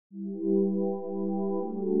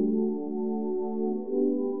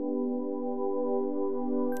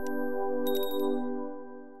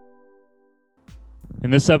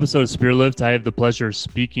In this episode of Spearlift, I have the pleasure of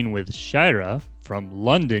speaking with Shira from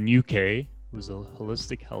London, UK, who's a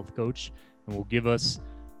holistic health coach, and will give us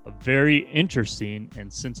a very interesting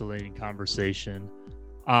and scintillating conversation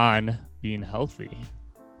on being healthy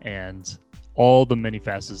and all the many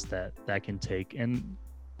facets that can take, and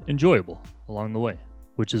enjoyable along the way,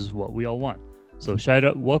 which is what we all want. So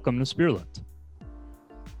Shira, welcome to Spearlift.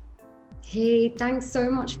 Hey, thanks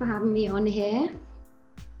so much for having me on here.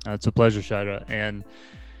 It's a pleasure, Shira. And,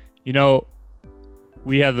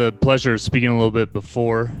 we had the pleasure of speaking a little bit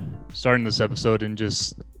before starting this episode and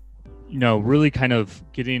just, really kind of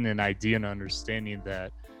getting an idea and understanding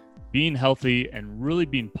that being healthy and really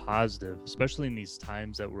being positive, especially in these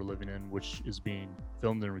times that we're living in, which is being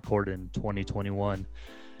filmed and recorded in 2021,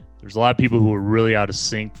 there's a lot of people who are really out of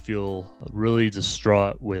sync, feel really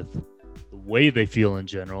distraught with the way they feel in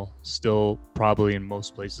general, still probably in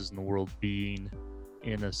most places in the world being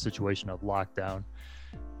in a situation of lockdown.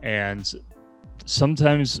 And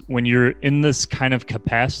sometimes when you're in this kind of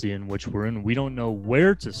capacity in which we're in, we don't know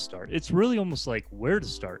where to start. It's really almost like where to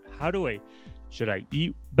start. Should I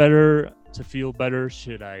eat better to feel better?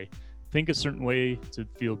 Should I think a certain way to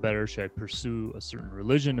feel better? Should I pursue a certain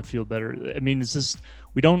religion to feel better? I mean, it's just,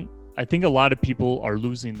 I think a lot of people are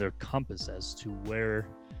losing their compass as to where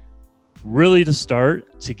really to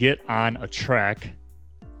start to get on a track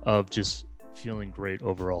of just feeling great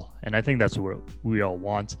overall. And I think that's what we all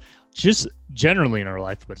want, just generally in our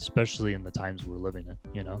life, but especially in the times we're living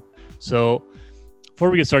in, So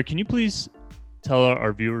before we get started, can you please tell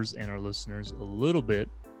our viewers and our listeners a little bit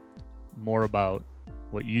more about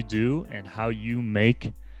what you do and how you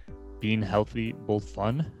make being healthy both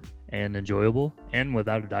fun and enjoyable and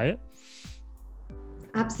without a diet?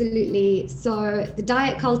 Absolutely. So the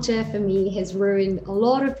diet culture for me has ruined a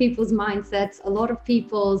lot of people's mindsets, a lot of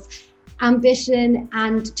people's ambition,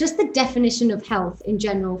 and just the definition of health in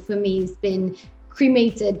general for me has been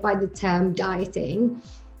cremated by the term dieting.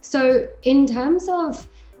 So in terms of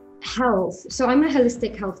health, so I'm a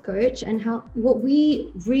holistic health coach, and what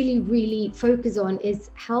we really focus on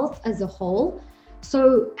is health as a whole.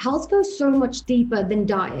 So health goes so much deeper than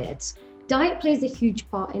diet. Diet plays a huge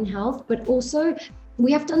part in health, but also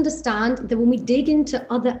we have to understand that when we dig into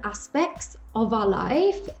other aspects of our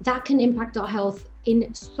life, that can impact our health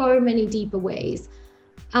in so many deeper ways.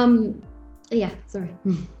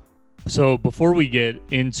 So before we get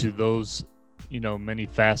into those, many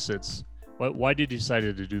facets, why did you decide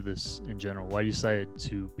to do this in general? Why you decided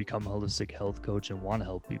to become a holistic health coach and want to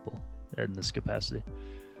help people in this capacity?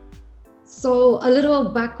 So a little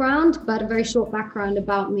background, but a very short background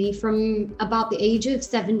about me. From about the age of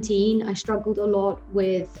 17, I struggled a lot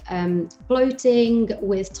with bloating,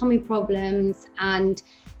 with tummy problems, and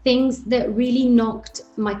things that really knocked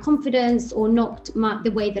my confidence or knocked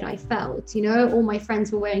the way that I felt. All my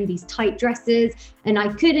friends were wearing these tight dresses and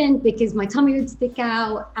I couldn't because my tummy would stick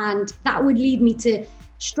out, and that would lead me to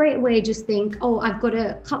straight away just think, oh, I've got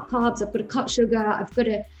to cut carbs, I've got to cut sugar, I've got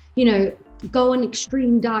to, go on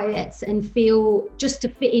extreme diets and feel just to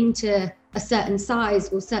fit into a certain size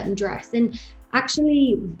or certain dress. And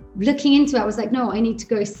actually looking into it, I was like, no, I need to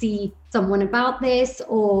go see someone about this,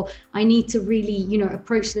 or I need to really,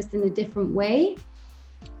 approach this in a different way.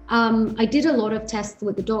 I did a lot of tests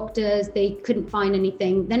with the doctors. They couldn't find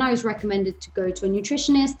anything. Then I was recommended to go to a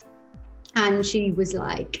nutritionist, and she was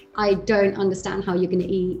like, I don't understand how you're going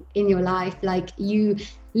to eat in your life. Like, you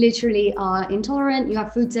literally are intolerant. You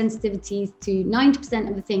have food sensitivities to 90%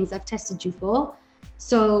 of the things I've tested you for.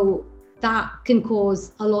 So that can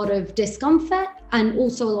cause a lot of discomfort and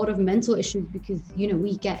also a lot of mental issues because,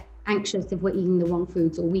 we get anxious if we're eating the wrong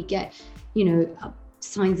foods, or we get,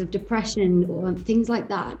 signs of depression or things like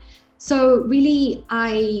that. So really,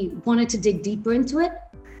 I wanted to dig deeper into it.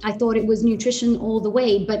 I thought it was nutrition all the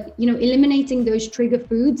way, but, eliminating those trigger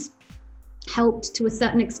foods helped to a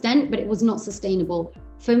certain extent, but it was not sustainable.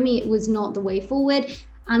 For me, it was not the way forward.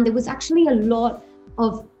 And there was actually a lot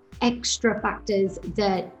of extra factors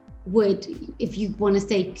that would, if you want to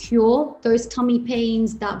say, cure those tummy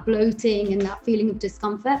pains, that bloating and that feeling of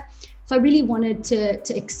discomfort. So I really wanted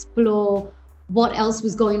to explore what else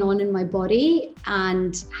was going on in my body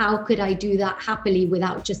and how could I do that happily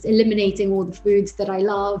without just eliminating all the foods that I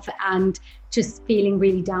love and just feeling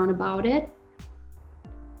really down about it.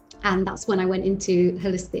 And that's when I went into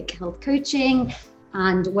holistic health coaching,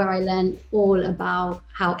 and where I learned all about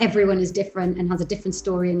how everyone is different and has a different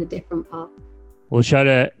story and a different path. Well,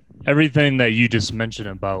 Shada, everything that you just mentioned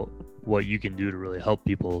about what you can do to really help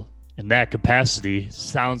people in that capacity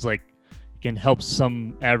sounds like it can help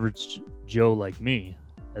some average Joe like me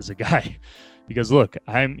as a guy. Because look,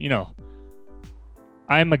 I'm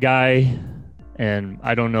a guy and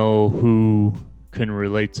I don't know who can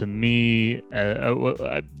relate to me.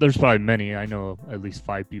 There's probably many. I know at least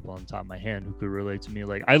 5 people on the top of my hand who could relate to me.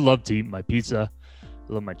 Like, I love to eat my pizza.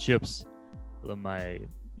 I love my chips. I love my,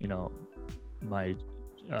 my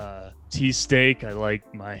tea steak. I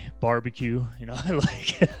like my barbecue. I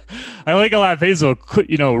like a lot of things that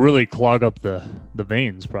will, really clog up the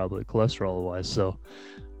veins, probably cholesterol wise. So,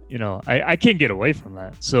 I can't get away from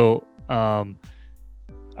that. So,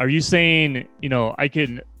 are you saying,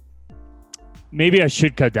 maybe I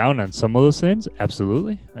should cut down on some of those things?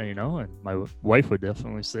 Absolutely. And my wife would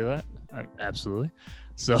definitely say that. Absolutely.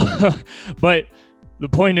 So, but the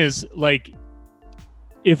point is, like,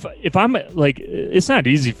 if I'm like, it's not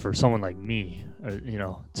easy for someone like me,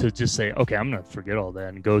 to just say, okay, I'm going to forget all that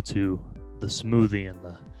and go to the smoothie and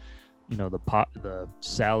the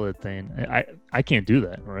salad thing. I can't do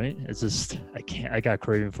that. Right. It's just, I got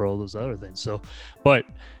craving for all those other things. So, but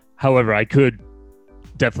however, I could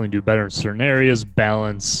definitely do better in certain areas,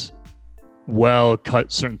 balance well,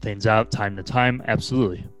 cut certain things out time to time.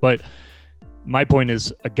 Absolutely. But my point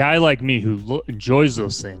is, a guy like me who enjoys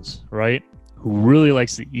those things, right? Who really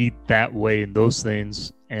likes to eat that way and those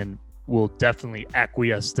things, and will definitely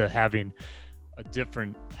acquiesce to having a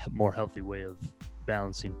different, more healthy way of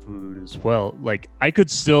balancing food as well. Like, I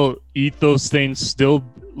could still eat those things, still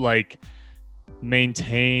like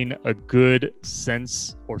maintain a good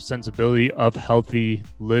sense or sensibility of healthy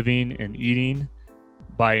living and eating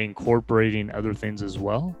by incorporating other things as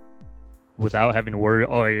well, without having to worry,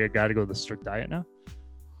 oh, I got to go the strict diet now?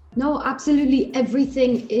 No, absolutely.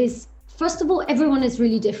 Everything is, first of all, everyone is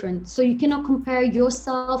really different. So you cannot compare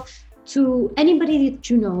yourself to anybody that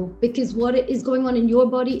you know, because what is going on in your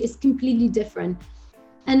body is completely different.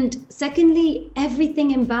 And secondly,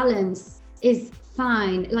 everything in balance is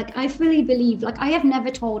fine. Like, I fully believe, like, I have never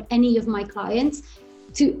told any of my clients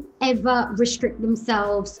to ever restrict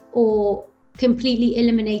themselves or completely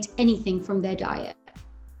eliminate anything from their diet.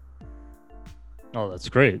 Oh, that's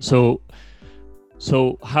great. So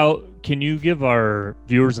how can you give our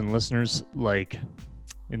viewers and listeners, like,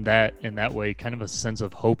 in that way, kind of a sense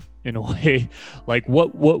of hope in a way? Like,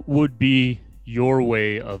 what would be your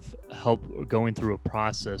way of help going through a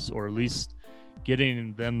process, or at least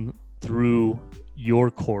getting them through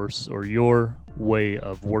your course or your way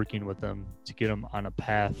of working with them to get them on a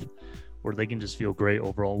path where they can just feel great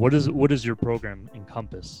overall? What does your program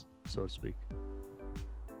encompass, so to speak?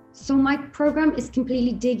 So my program is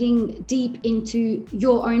completely digging deep into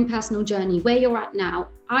your own personal journey, where you're at now.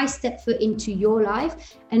 I step foot into your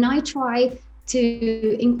life, and I try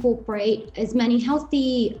to incorporate as many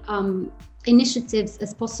healthy initiatives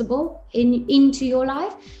as possible into your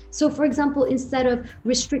life. So, for example, instead of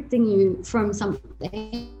restricting you from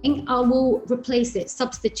something, I will replace it,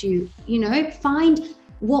 substitute, find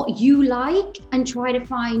what you like and try to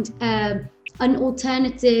find an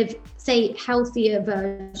alternative, say, healthier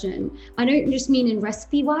version. I don't just mean in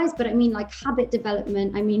recipe wise, but I mean like habit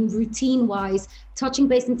development. I mean routine wise, touching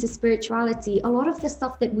base into spirituality. A lot of the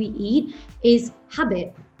stuff that we eat is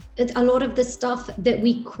habit. A lot of the stuff that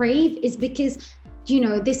we crave is because,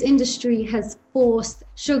 this industry has forced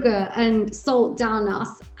sugar and salt down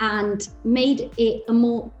us and made it a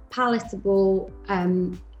more palatable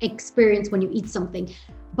experience when you eat something.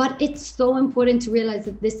 But it's so important to realize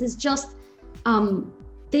that this is just a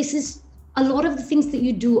lot of the things that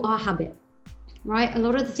you do are habit, right? A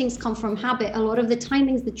lot of the things come from habit. A lot of the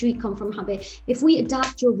timings that you eat come from habit. If we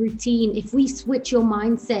adapt your routine, if we switch your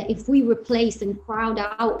mindset, if we replace and crowd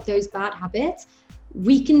out those bad habits,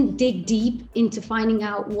 we can dig deep into finding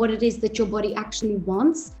out what it is that your body actually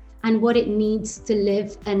wants and what it needs to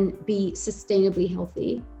live and be sustainably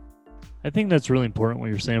healthy. I think that's really important what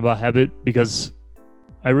you're saying about habit, because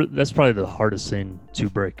that's probably the hardest thing to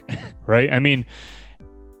break, right? I mean,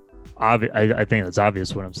 I think that's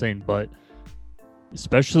obvious what I'm saying, but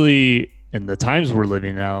especially in the times we're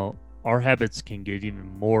living now, our habits can get even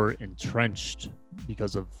more entrenched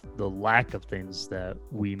because of the lack of things that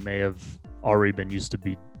we may have already been used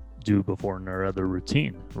to do before in our other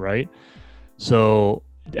routine, right? So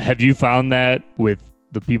have you found that with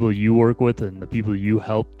the people you work with and the people you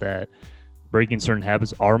help, that breaking certain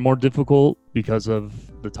habits are more difficult because of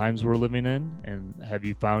the times we're living in? And have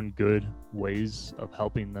you found good ways of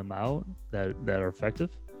helping them out that are effective?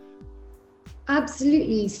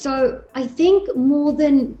 Absolutely. So I think more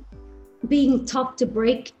than being tough to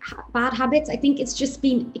break bad habits, I think it's just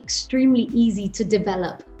been extremely easy to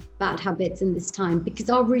develop bad habits in this time because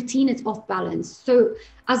our routine is off balance. So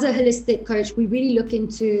as a holistic coach, we really look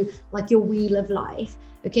into like your wheel of life.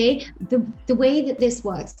 Okay. The way that this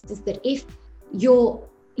works is that if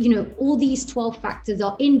all these 12 factors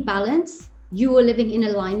are in balance, you are living in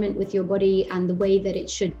alignment with your body and the way that it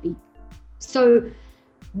should be. So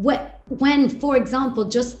when, for example,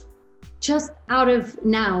 just out of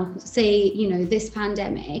now, say, this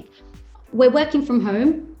pandemic, we're working from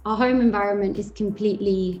home, our home environment is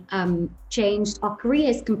completely changed, our career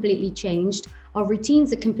is completely changed, our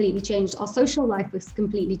routines are completely changed, our social life is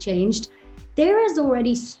completely changed. There is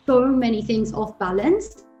already so many things off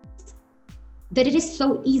balance that it is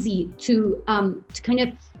so easy to kind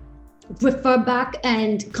of refer back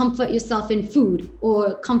and comfort yourself in food,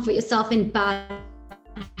 or comfort yourself in bad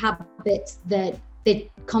habits that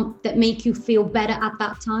make you feel better at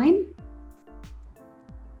that time.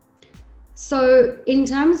 So in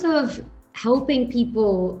terms of helping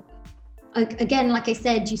people, again, like I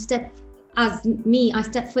said, I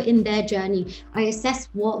step foot in their journey. I assess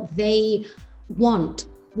what they want.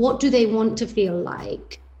 What do they want to feel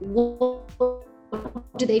like? What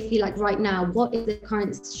do they feel like right now? What is the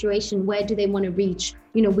current situation? Where do they want to reach?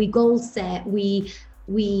 We goal set, we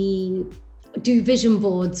do vision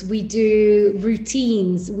boards, we do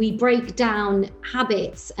routines, we break down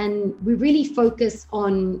habits, and we really focus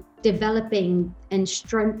on developing and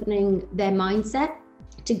strengthening their mindset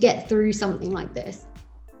to get through something like this.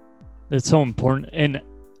 It's so important. And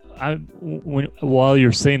while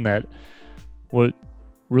you're saying that, what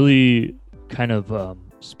really kind of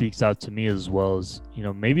speaks out to me as well is,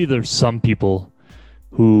 maybe there's some people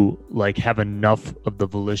who like have enough of the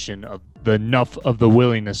volition, enough of the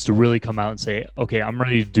willingness to really come out and say, okay, I'm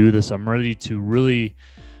ready to do this. I'm ready to really,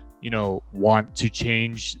 want to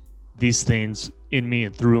change these things in me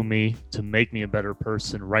and through me to make me a better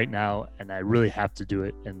person right now. And I really have to do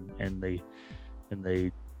it. And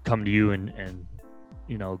they come to you and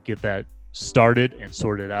get that started and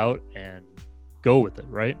sorted out and go with it.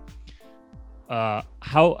 Right.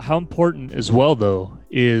 How important as well, though,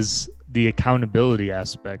 is the accountability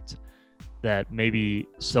aspect that maybe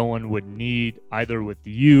someone would need either with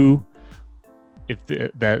you, if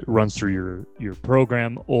that runs through your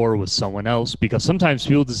program, or with someone else, because sometimes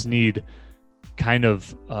people just need kind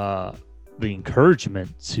of the encouragement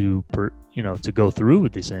to go through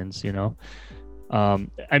with these things.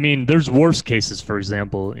 I mean, there's worse cases, for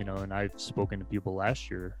example, and I've spoken to people last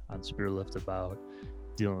year on Spearlift about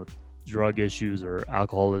dealing with drug issues or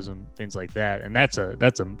alcoholism, things like that, and that's a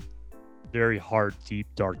very hard, deep,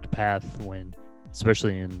 dark path, when,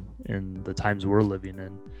 especially in the times we're living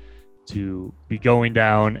in, to be going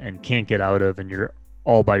down and can't get out of, and you're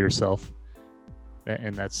all by yourself,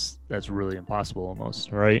 and that's really impossible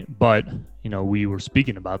almost, right? But we were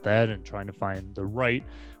speaking about that and trying to find the right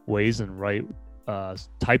ways and right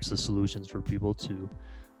types of solutions for people to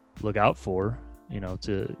look out for,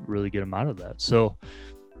 to really get them out of that. So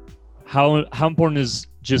how important is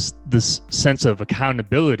just this sense of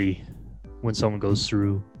accountability when someone goes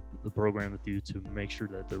through the program with you, to make sure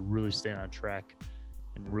that they're really staying on track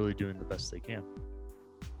and really doing the best they can?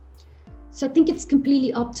 So I think it's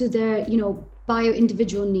completely up to their,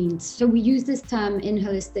 bio-individual needs. So we use this term in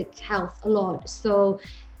holistic health a lot. So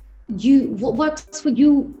what works for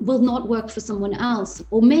you will not work for someone else,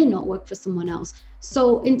 or may not work for someone else.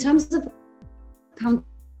 So in terms of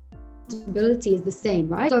accountability is the same,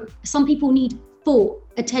 right? So some people need full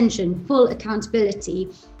attention, full accountability.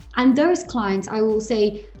 And those clients, I will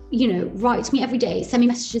say, write to me every day, send me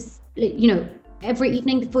messages, every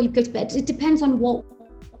evening before you go to bed. It depends on what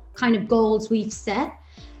kind of goals we've set.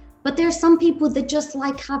 But there are some people that just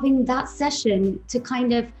like having that session to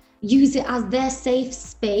kind of use it as their safe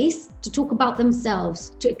space to talk about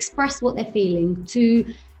themselves, to express what they're feeling,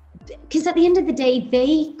 because at the end of the day,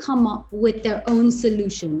 they come up with their own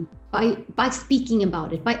solution by speaking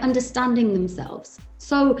about it, by understanding themselves.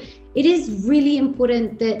 So it is really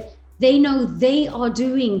important that they know they are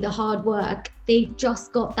doing the hard work. They've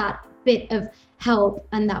just got that bit of help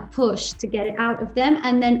and that push to get it out of them,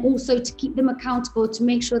 and then also to keep them accountable, to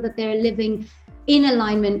make sure that they're living in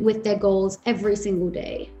alignment with their goals every single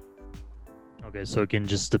day. Okay, so it can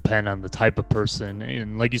just depend on the type of person.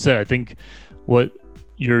 And like you said, I think what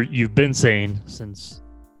you've been saying since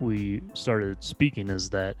we started speaking is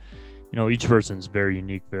that, each person is very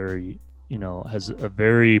unique, very, has a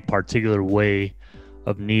very particular way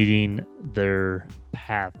of needing their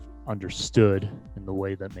path understood in the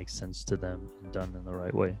way that makes sense to them and done in the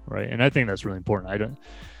right way, right? And I think that's really important.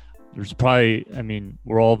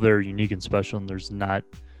 We're all very unique and special, and there's not,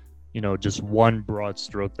 just one broad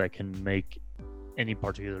stroke that can make any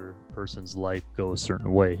particular person's life go a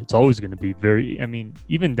certain way. It's always going to be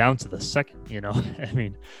even down to the second,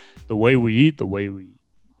 the way we eat, the way we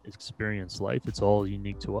experience life, it's all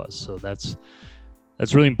unique to us. So that's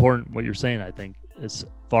really important what you're saying, I think. as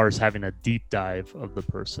far as having a deep dive of the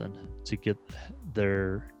person to get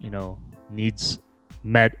their, needs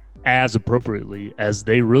met as appropriately as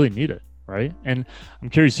they really need it, right? And I'm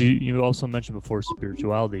curious, you also mentioned before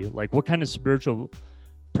spirituality. Like, what kind of spiritual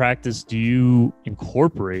practice do you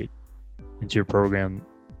incorporate into your program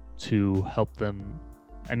to help them?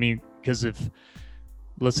 I mean, because if,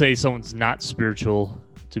 let's say someone's not spiritual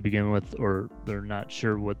to begin with, or they're not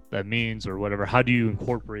sure what that means or whatever, how do you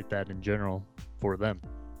incorporate that in general for them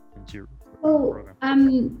into your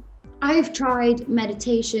program? I've tried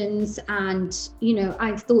meditations, and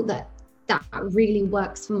I've thought that really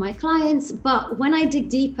works for my clients. But when I dig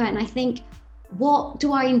deeper and I think, what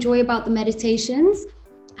do I enjoy about the meditations?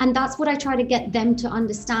 And that's what I try to get them to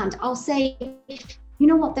understand. I'll say, you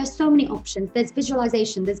know what, there's so many options. There's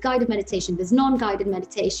visualization, there's guided meditation, there's non-guided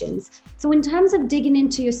meditations. So in terms of digging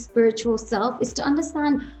into your spiritual self, is to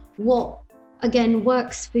understand what, again,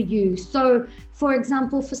 works for you. So for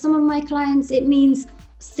example, for some of my clients, it means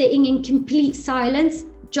sitting in complete silence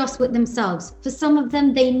just with themselves. For some of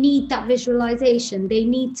them, they need that visualization. They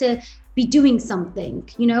need to be doing something,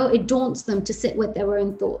 it daunts them to sit with their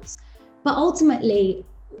own thoughts. But ultimately,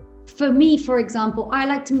 for me, for example, I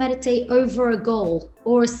like to meditate over a goal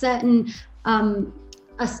or a certain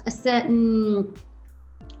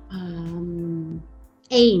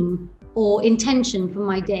aim or intention for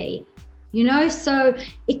my day. So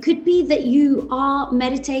it could be that you are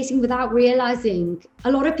meditating without realizing.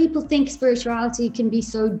 A lot of people think spirituality can be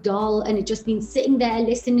so dull, and it just means sitting there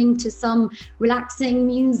listening to some relaxing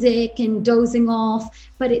music and dozing off,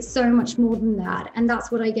 but it's so much more than that. And that's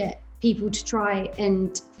what I get people to try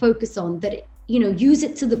and focus on, that use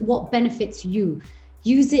it to what benefits you.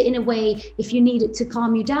 Use it in a way, if you need it to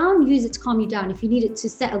calm you down, use it to calm you down. If you need it to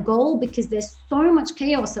set a goal, because there's so much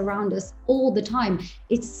chaos around us all the time.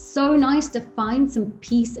 It's so nice to find some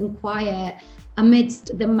peace and quiet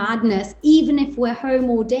amidst the madness. Even if we're home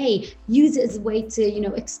all day, use it as a way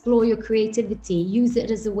to, explore your creativity. Use it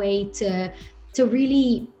as a way to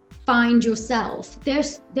really find yourself.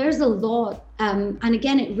 There's a lot. And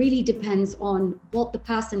again, it really depends on what the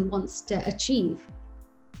person wants to achieve.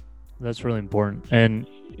 That's really important. And,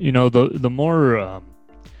 the more,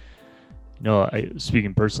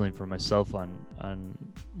 speaking personally for myself on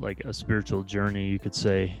like a spiritual journey, you could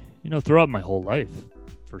say, throughout my whole life,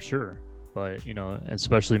 for sure. But,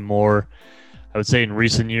 especially more, I would say in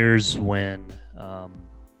recent years, when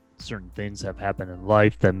certain things have happened in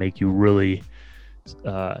life that make you really,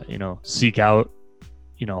 seek out,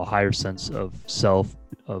 a higher sense of self,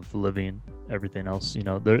 of living, everything else.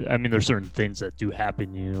 There's certain things that do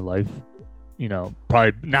happen in your life,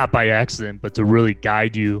 probably not by accident, but to really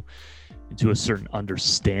guide you into a certain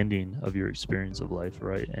understanding of your experience of life,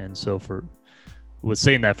 right? And so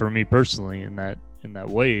saying that for me personally, in that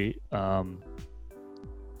way,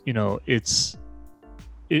 it's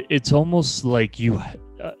almost like you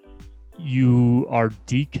are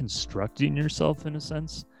deconstructing yourself in a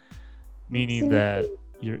sense, meaning that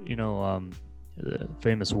you're, the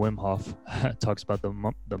famous Wim Hof talks about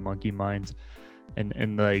the monkey mind,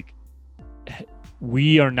 and like,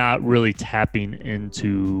 we are not really tapping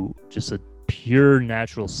into just a pure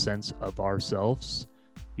natural sense of ourselves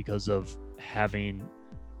because of having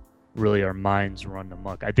really our minds run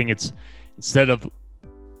amok. I think it's, instead of,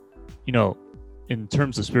 in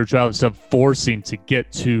terms of spirituality, instead of forcing to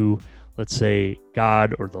get to, let's say,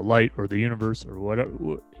 God or the light or the universe or whatever,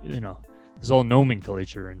 there's all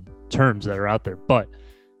nomenclature and terms that are out there, but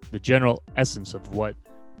the general essence of what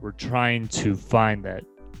we're trying to find that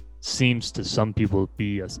seems to some people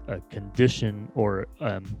be a condition, or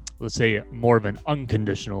let's say more of an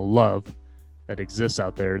unconditional love that exists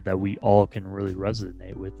out there that we all can really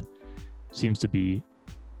resonate with, seems to be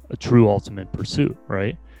a true ultimate pursuit,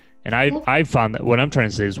 right? And I found that, what I'm trying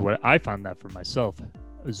to say is, what I found that for myself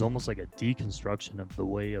is almost like a deconstruction of the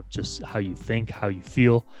way of just how you think, how you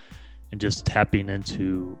feel, and just tapping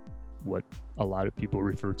into what a lot of people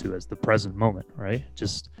refer to as the present moment, right?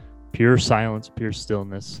 Just pure silence, pure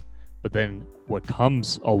stillness. But then what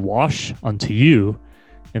comes awash unto you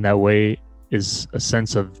in that way is a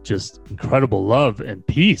sense of just incredible love and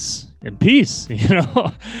peace, but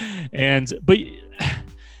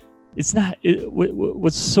it's not,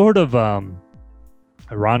 what's sort of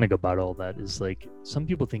ironic about all that is, like, some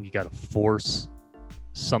people think you got to force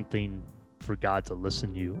something for God to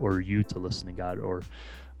listen to you, or you to listen to God, or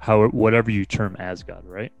whatever you term as God,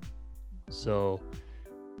 right? So,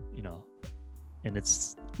 and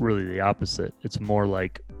it's really the opposite. It's more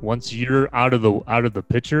like, once you're out of the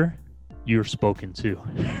picture, you're spoken to,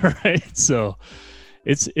 right? So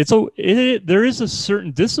there is a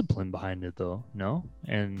certain discipline behind it, though, no?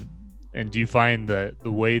 And And do you find that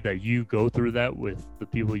the way that you go through that with the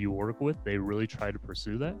people you work with, they really try to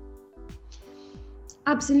pursue that?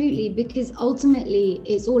 Absolutely, because ultimately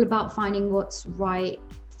it's all about finding what's right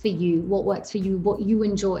for you, what works for you, what you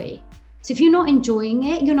enjoy. So if you're not enjoying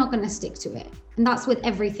it, you're not going to stick to it. And that's with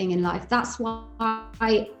everything in life. That's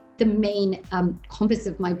why the main compass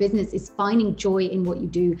of my business is finding joy in what you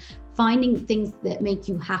do, finding things that make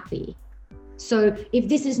you happy. So if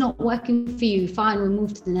this is not working for you, fine, we'll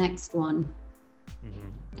move to the next one.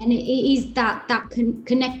 Mm-hmm. And it is that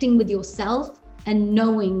connecting with yourself and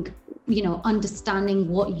knowing, understanding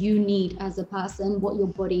what you need as a person, what your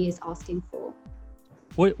body is asking for.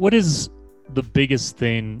 What is the biggest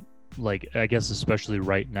thing, like, I guess, especially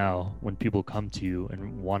right now, when people come to you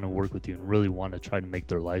and want to work with you and really want to try to make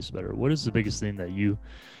their lives better? What is the biggest thing that you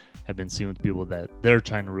have been seeing with people that they're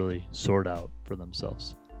trying to really sort out for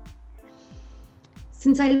themselves?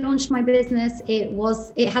 Since I launched my business,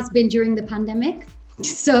 it has been during the pandemic.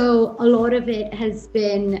 So a lot of it has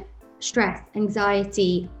been stress,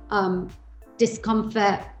 anxiety,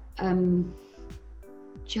 discomfort,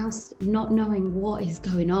 just not knowing what is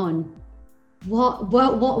going on. What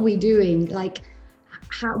are we doing? Like,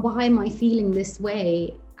 why am I feeling this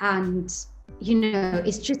way? And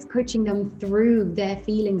it's just coaching them through their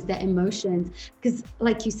feelings, their emotions. Because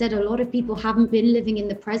like you said, a lot of people haven't been living in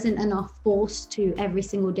the present and are forced to every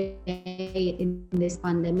single day in this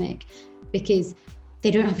pandemic because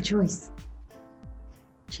they don't have a choice.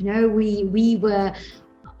 We were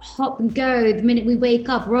hop and go the minute we wake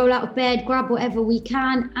up, roll out of bed, grab whatever we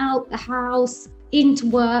can, out the house, into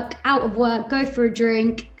work, out of work, go for a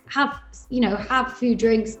drink, have a few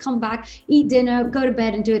drinks, come back, eat dinner, go to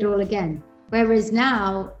bed and do it all again. Whereas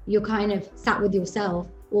now you're kind of sat with yourself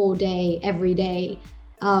all day, every day.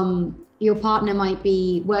 Your partner might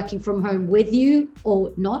be working from home with you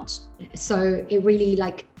or not. So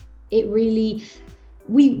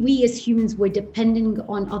we as humans, we're depending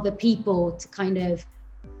on other people to kind of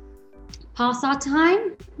pass our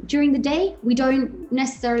time during the day. We don't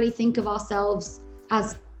necessarily think of ourselves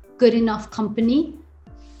as good enough company.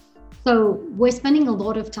 So we're spending a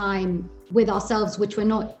lot of time with ourselves, which we're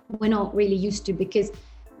not really used to, because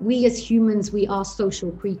we as humans, we are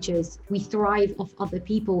social creatures. We thrive off other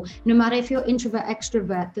people. No matter if you're introvert,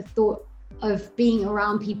 extrovert, the thought of being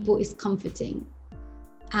around people is comforting.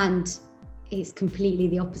 And it's completely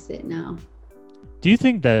the opposite now. Do you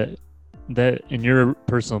think that in your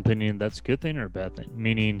personal opinion, that's a good thing or a bad thing?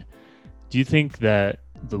 Meaning, do you think that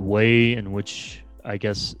the way in which, I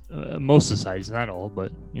guess, most societies, not all,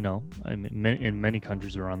 but in many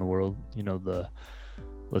countries around the world,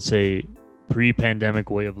 let's say pre-pandemic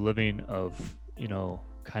way of living of,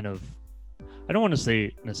 kind of, I don't want to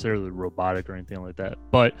say necessarily robotic or anything like that,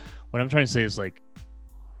 but what I'm trying to say is, like,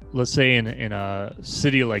 let's say in a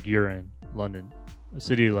city like you're in, London, a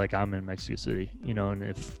city like I'm in, Mexico City, and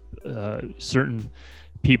if certain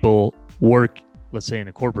people work, let's say, in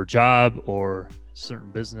a corporate job or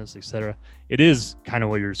certain business, etc., it is kind of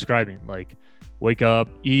what you're describing, like wake up,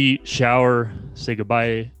 eat, shower, say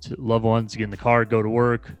goodbye to loved ones, get in the car, go to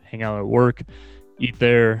work, hang out at work, eat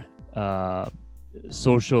there,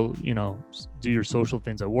 social, do your social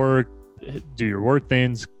things at work, do your work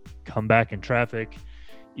things, come back in traffic,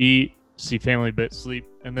 eat, see family, bit, sleep,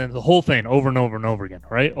 and then the whole thing over and over and over again,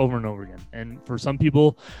 right? Over and over again. And for some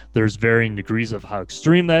people, there's varying degrees of how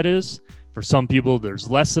extreme that is. For some people,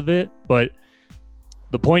 there's less of it. But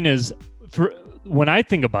the point is, when I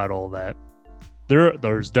think about all that,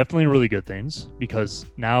 there's definitely really good things, because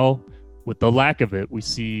now with the lack of it, we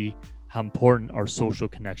see how important our social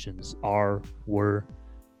connections are. We're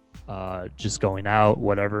just going out,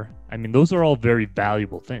 whatever. I mean, those are all very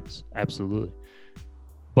valuable things. Absolutely.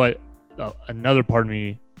 But another part of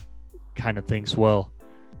me kind of thinks, well,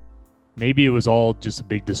 maybe it was all just a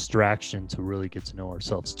big distraction to really get to know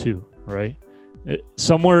ourselves too, right?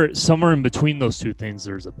 Somewhere in between those two things,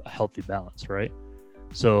 there's a healthy balance, right?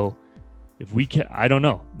 So if we can, I don't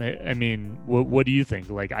know. I mean, what do you think?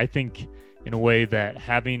 Like, I think in a way that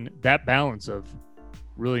having that balance of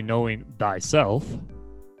really knowing thyself,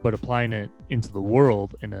 but applying it into the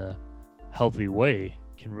world in a healthy way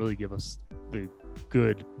can really give us the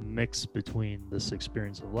good mix between this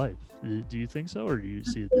experience of life. Do you think so, or do you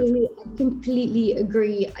see it differently? I completely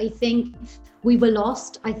agree. I think we were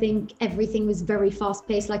lost. I think everything was very fast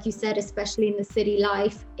paced, like you said, especially in the city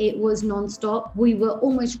life. It was nonstop. We were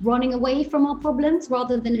almost running away from our problems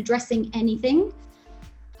rather than addressing anything.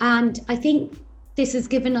 And I think this has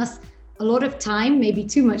given us a lot of time, maybe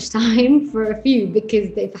too much time for a few,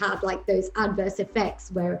 because they've had like those adverse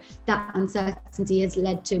effects where that uncertainty has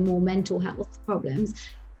led to more mental health problems.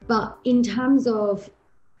 But in terms of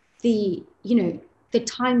the, the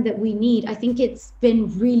time that we need. I think it's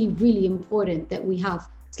been really, really important that we have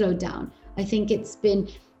slowed down. I think it's been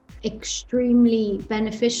extremely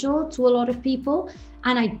beneficial to a lot of people.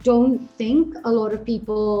 And I don't think a lot of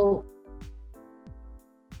people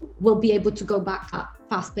will be able to go back to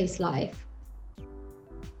fast-paced life.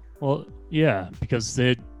 Well, yeah, because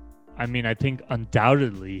I think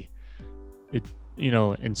undoubtedly it,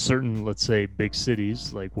 in certain, let's say, big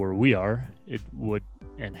cities like where we are, it would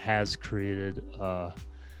and has created a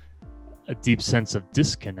deep sense of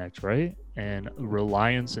disconnect, right? And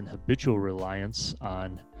reliance and habitual reliance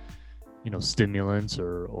on, stimulants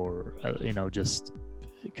or just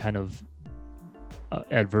kind of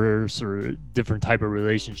adverse or different type of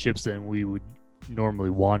relationships than we would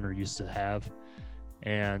normally want or used to have.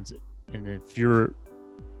 And if you're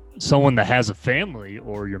someone that has a family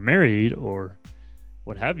or you're married or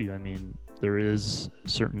what have you, there is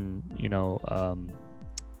certain,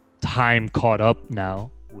 time caught up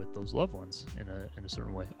now with those loved ones in a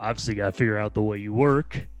certain way. Obviously, you got to figure out the way you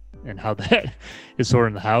work and how that is sorted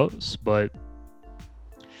in the house. But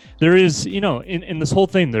there is, in this whole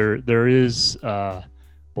thing, there is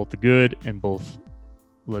both the good and both,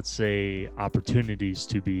 let's say, opportunities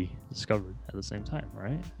to be discovered at the same time,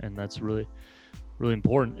 right? And that's really, really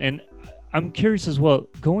important. And I'm curious as well,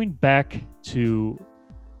 going back to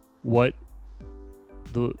what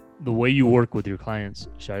the way you work with your clients,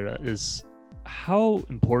 Shaira, is how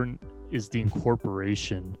important is the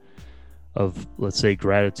incorporation of, let's say,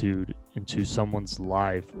 gratitude into someone's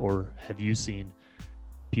life, or have you seen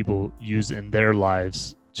people use in their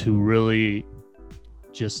lives to really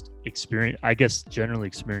just generally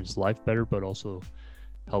experience life better, but also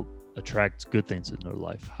help attract good things in their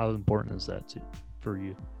life? How important is that for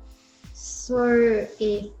you? So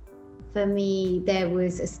if for me there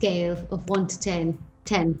was a scale of 1 to 10,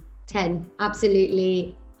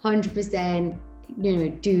 absolutely 100%,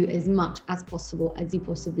 do as much as possible as you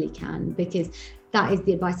possibly can, because that is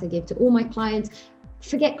the advice I give to all my clients.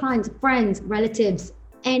 Forget clients, friends, relatives,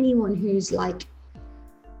 anyone who's like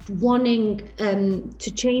wanting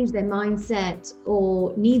to change their mindset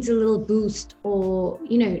or needs a little boost or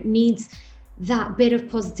needs that bit of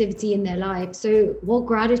positivity in their life. So what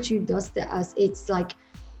gratitude does to us, it's like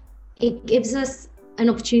it gives us an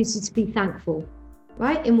opportunity to be thankful,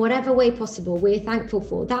 right? In whatever way possible, we're thankful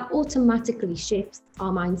for. That automatically shifts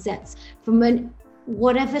our mindsets from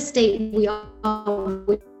whatever state we are,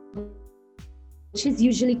 which is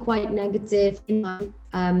usually quite negative,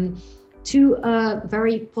 to a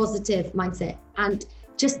very positive mindset. And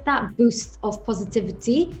just that boost of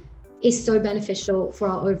positivity is so beneficial for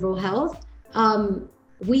our overall health.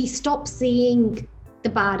 We stop seeing the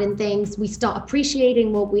bad in things, we start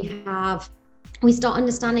appreciating what we have, we start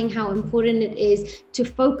understanding how important it is to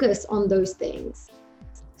focus on those things.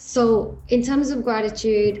 So in terms of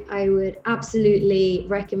gratitude, I would absolutely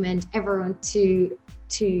recommend everyone to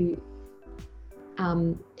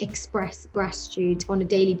express gratitude on a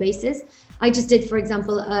daily basis. I just did, for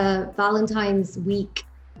example, a Valentine's week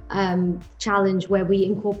challenge where we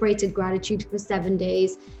incorporated gratitude for 7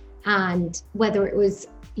 days, and whether it was,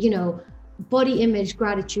 body image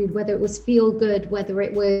gratitude, whether it was feel good, whether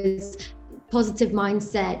it was positive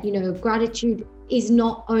mindset, gratitude is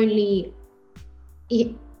not only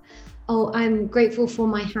I'm grateful for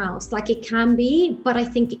my house, like it can be, but I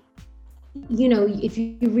think if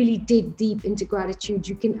you really dig deep into gratitude,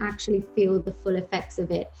 you can actually feel the full effects of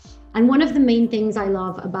it. And one of the main things I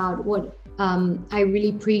love about what I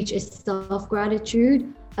really preach is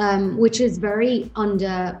self-gratitude, which is very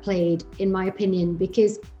underplayed in my opinion,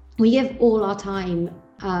 because we give all our time,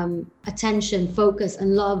 attention, focus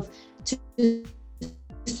and love to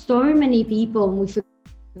so many people, and we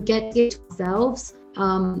forget it ourselves.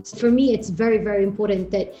 For me, it's very, very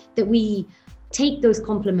important that we take those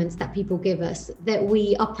compliments that people give us, that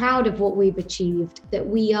we are proud of what we've achieved, that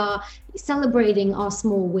we are celebrating our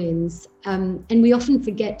small wins, and we often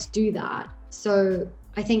forget to do that. So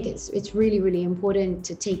I think it's really, really important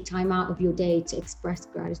to take time out of your day to express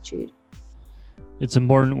gratitude. It's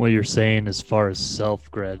important what you're saying as far as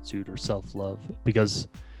self-gratitude or self-love, because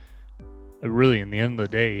really in the end of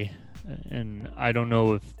the day, and I don't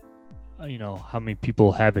know if how many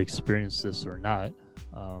people have experienced this or not,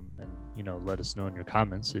 and let us know in your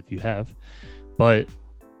comments if you have, but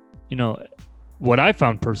what I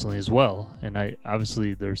found personally as well, and I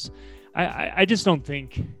just don't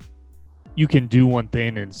think you can do one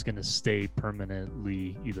thing and it's going to stay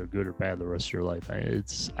permanently either good or bad the rest of your life.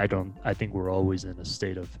 I think we're always in a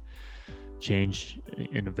state of change,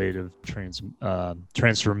 innovative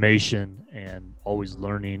transformation, and always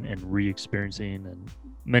learning and re-experiencing and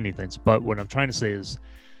many things. But what I'm trying to say is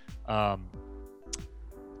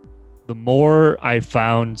the more I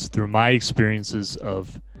found through my experiences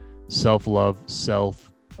of self-love,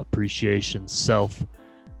 self-appreciation,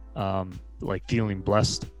 like feeling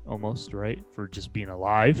blessed almost, right? For just being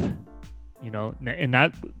alive, and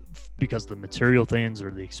not because the material things or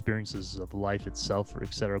the experiences of life itself or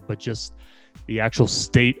etc., but just the actual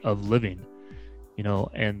state of living,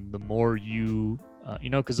 and the more you,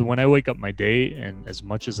 because when I wake up my day and as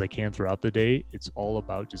much as I can throughout the day, it's all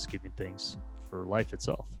about just giving thanks for life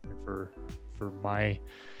itself and for my,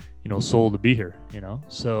 soul to be here,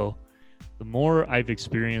 so the more I've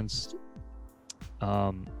experienced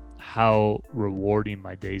how rewarding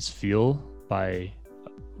my days feel by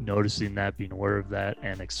noticing that, being aware of that,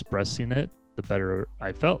 and expressing it, the better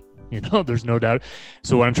I felt. There's no doubt.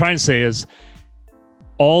 So what I'm trying to say is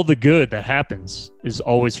all the good that happens is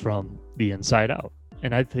always from the inside out.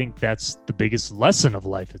 And I think that's the biggest lesson of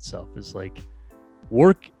life itself, is like,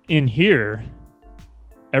 work in here,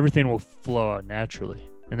 everything will flow out naturally,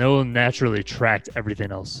 and it will naturally attract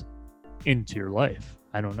everything else into your life.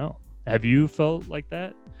 I don't know. Have you felt like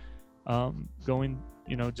that? Going,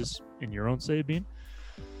 just in your own state of being?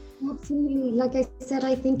 Absolutely. Like I said,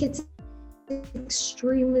 I think it's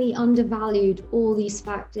extremely undervalued, all these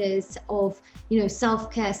factors of,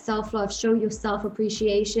 self-care, self-love, show your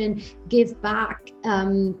self-appreciation, give back,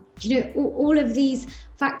 all of these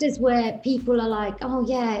factors where people are like, oh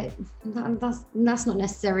yeah, that's not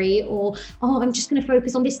necessary, or oh, I'm just going to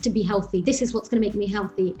focus on this to be healthy, this is what's going to make me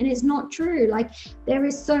healthy. And it's not true. Like, there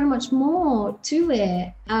is so much more to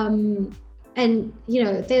it. And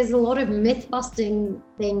there's a lot of myth busting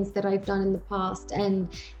things that I've done in the past, and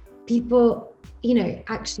people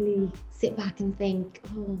actually sit back and think,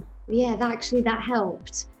 oh yeah, that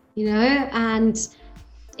helped, and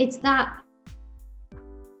it's that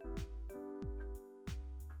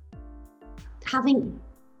having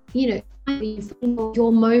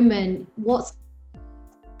your moment, what's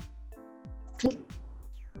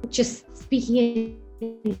just speaking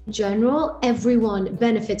in general, everyone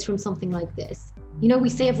benefits from something like this. We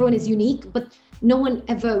say everyone is unique, but no one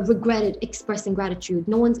ever regretted expressing gratitude.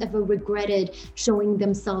 No one's ever regretted showing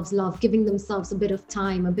themselves love, giving themselves a bit of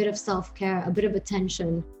time, a bit of self-care, a bit of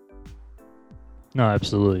attention. No,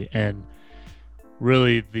 absolutely. And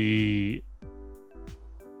really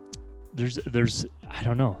there's I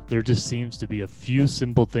don't know, there just seems to be a few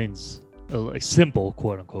simple things, like simple,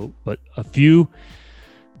 quote unquote, but a few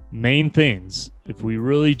main things, if we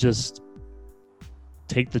really just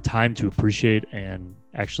take the time to appreciate and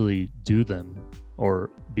actually do them or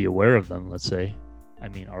be aware of them, let's say,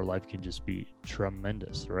 our life can just be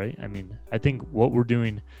tremendous, right? I think what we're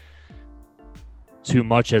doing too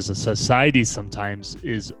much as a society sometimes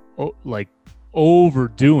is like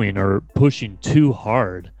overdoing or pushing too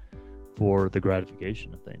hard for the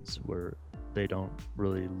gratification of things, where they don't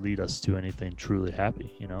really lead us to anything truly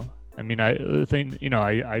happy. I think,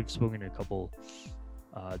 I've spoken to a couple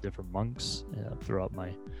different monks throughout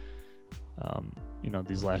my,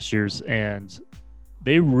 these last years, and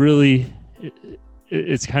they really,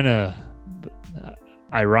 it's kind of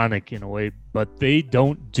ironic in a way, but they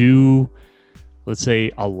don't do, let's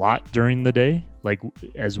say, a lot during the day, like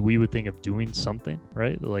as we would think of doing something,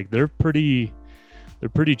 right? Like they're pretty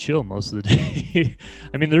chill most of the day.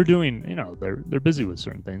 They're doing, they're busy with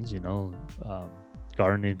certain things,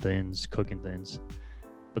 gardening things, cooking things,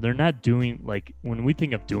 but they're not doing, like, when we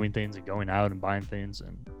think of doing things and going out and buying things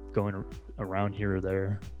and going around here or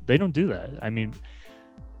there, they don't do that.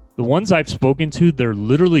 The ones I've spoken to, they're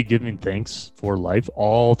literally giving thanks for life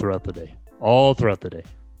all throughout the day.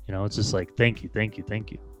 It's just like, thank you. And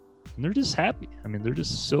they're just happy. They're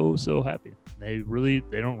just so happy. They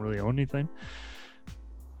don't really own anything.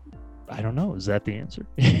 I don't know. Is that the answer?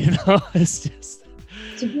 It's just...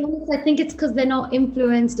 To be honest, I think it's because they're not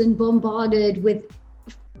influenced and bombarded with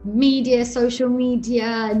media, social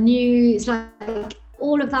media, news, like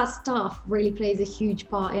all of that stuff really plays a huge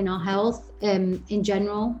part in our health in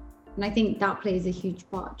general. And I think that plays a huge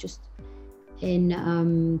part just in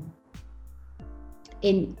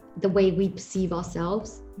the way we perceive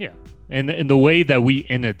ourselves. Yeah. And the way that we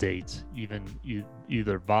inundate, even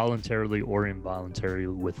either voluntarily or involuntarily,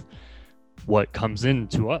 with what comes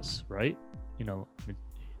into us, right?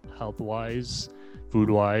 Health-wise,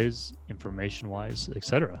 food-wise, information-wise,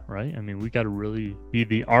 etc., right? We got to really be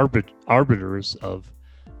the arbiters of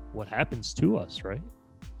what happens to us, right?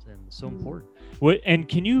 And it's so important. And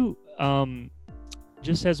can you,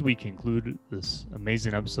 just as we conclude this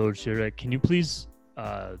amazing episode, Shira, can you please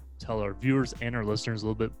tell our viewers and our listeners a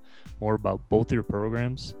little bit more about both your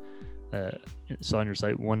programs, saw on your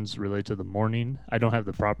site. One's related to the morning. I don't have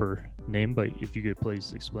the proper name, but if you could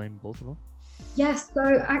please explain both of them. Yes.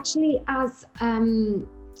 So actually, as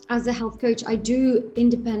a health coach, I do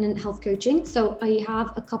independent health coaching. So I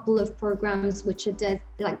have a couple of programs which are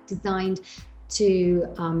designed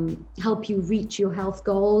to help you reach your health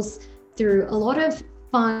goals through a lot of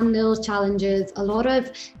fun little challenges, a lot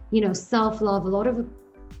of, self-love, a lot of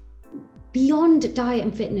beyond diet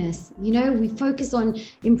and fitness. We focus on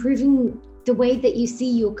improving the way that you see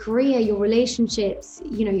your career, your relationships,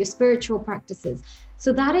 your spiritual practices.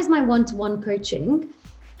 So that is my one-to-one coaching.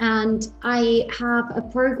 And I have a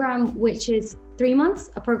program which is 3 months,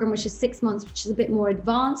 a program which is 6 months, which is a bit more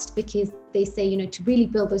advanced, because they say, to really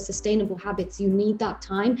build those sustainable habits, you need that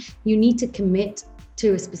time. You need to commit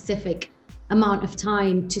to a specific amount of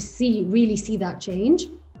time to really see that change.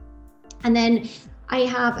 And then I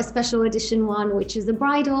have a special edition one, which is a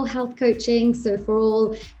bridal health coaching. So for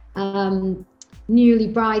all newly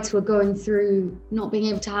brides who are going through not being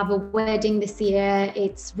able to have a wedding this year,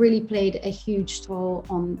 it's really played a huge toll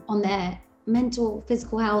on their mental,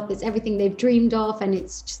 physical health. It's everything they've dreamed of, and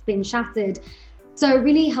it's just been shattered. So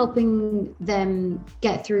really helping them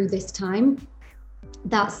get through this time.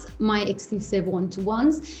 That's my exclusive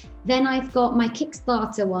one-to-ones. Then I've got my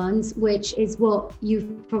Kickstarter ones, which is what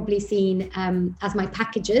you've probably seen as my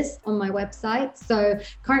packages on my website. So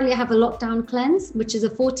currently I have a lockdown cleanse, which is a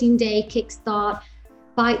 14-day kickstart,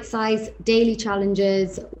 bite-sized daily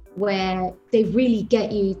challenges where they really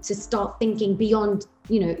get you to start thinking beyond,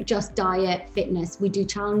 just diet, fitness. We do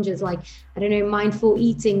challenges like, mindful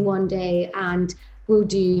eating one day, and we'll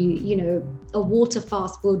do, a water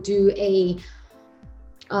fast. We'll do a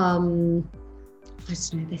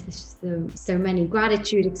this is just so many.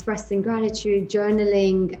 Gratitude, expressing gratitude,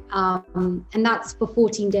 journaling, and that's for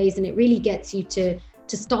 14 days. And it really gets you to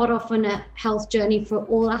start off on a health journey for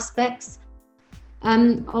all aspects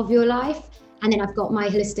of your life. And then I've got my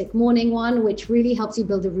holistic morning one, which really helps you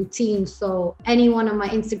build a routine. So anyone on my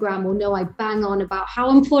Instagram will know I bang on about how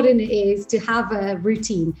important it is to have a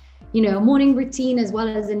routine, a morning routine as well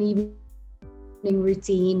as an evening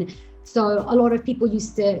routine. So a lot of people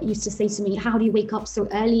used to say to me, how do you wake up so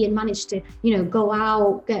early and manage to, go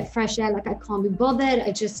out, get fresh air? Like, I can't be bothered.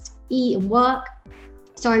 I just eat and work.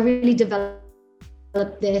 So I really developed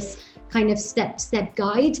this kind of step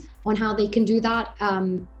guide on how they can do that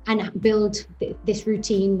and build this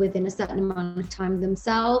routine within a certain amount of time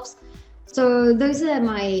themselves. So those are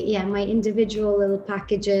my individual little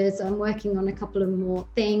packages. I'm working on a couple of more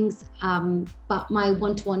things, but my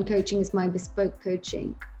one-to-one coaching is my bespoke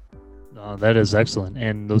coaching. That is excellent.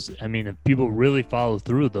 And those, if people really follow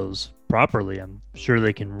through those properly, I'm sure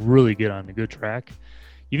they can really get on a good track,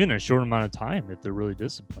 even in a short amount of time, if they're really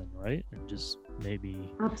disciplined, right? And just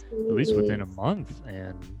maybe Absolutely. At least within a month,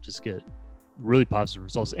 and just get really positive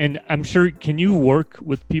results. And I'm sure, can you work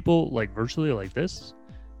with people like virtually like this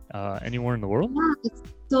anywhere in the world? Yeah.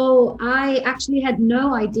 So I actually had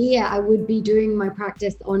no idea I would be doing my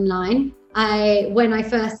practice online. When I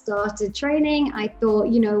first started training, I thought,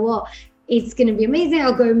 it's going to be amazing.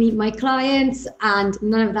 I'll go meet my clients, and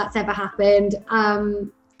none of that's ever happened.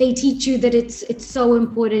 They teach you that it's so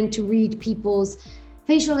important to read people's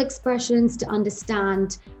facial expressions to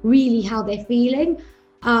understand really how they're feeling.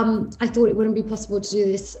 I thought it wouldn't be possible to do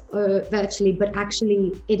this virtually, but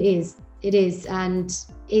actually it is, and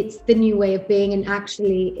it's the new way of being. And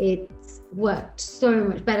actually it's worked so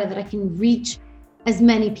much better that I can reach as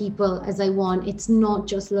many people as I want. It's not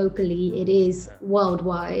just locally, it is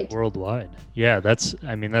worldwide. Yeah, that's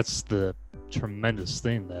the tremendous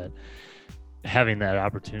thing, that having that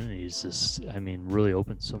opportunity is just, really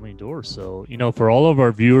opens so many doors. So, for all of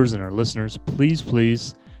our viewers and our listeners, please,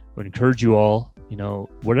 I would encourage you all,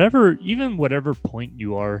 whatever point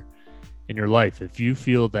you are in your life, if you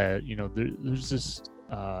feel that, there's just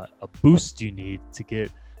a boost you need to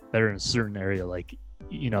get better in a certain area, like,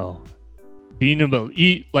 being able to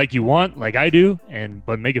eat like you want, like I do,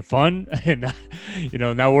 but make it fun, and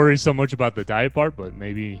not worry so much about the diet part, but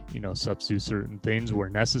maybe substitute certain things where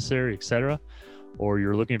necessary, etc. Or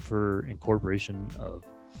you're looking for incorporation of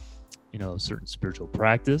certain spiritual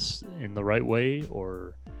practice in the right way,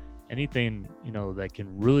 or anything that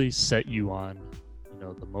can really set you on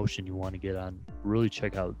the motion you want to get on. Really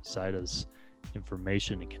check out Zaida's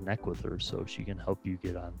information and connect with her, so she can help you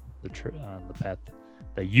get on the path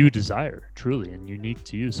that you desire, truly and unique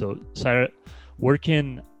to you. So, Zaida, where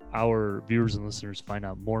can our viewers and listeners find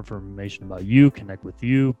out more information about you, connect with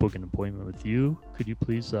you, book an appointment with you? Could you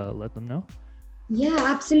please let them know? Yeah,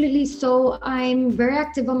 absolutely. So I'm very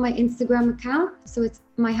active on my Instagram account. So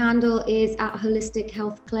my handle is @Holistic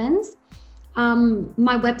Health Cleanse.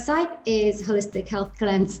 My website is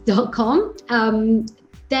holistichealthcleanse.com.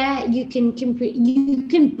 There you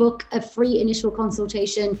can book a free initial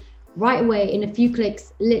consultation right away in a few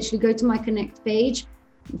clicks. Literally go to my Connect page,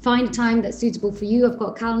 find a time that's suitable for you. I've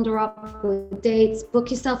got a calendar up with dates,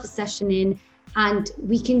 book yourself a session in, and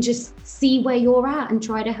we can just see where you're at and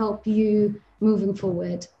try to help you moving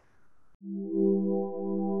forward.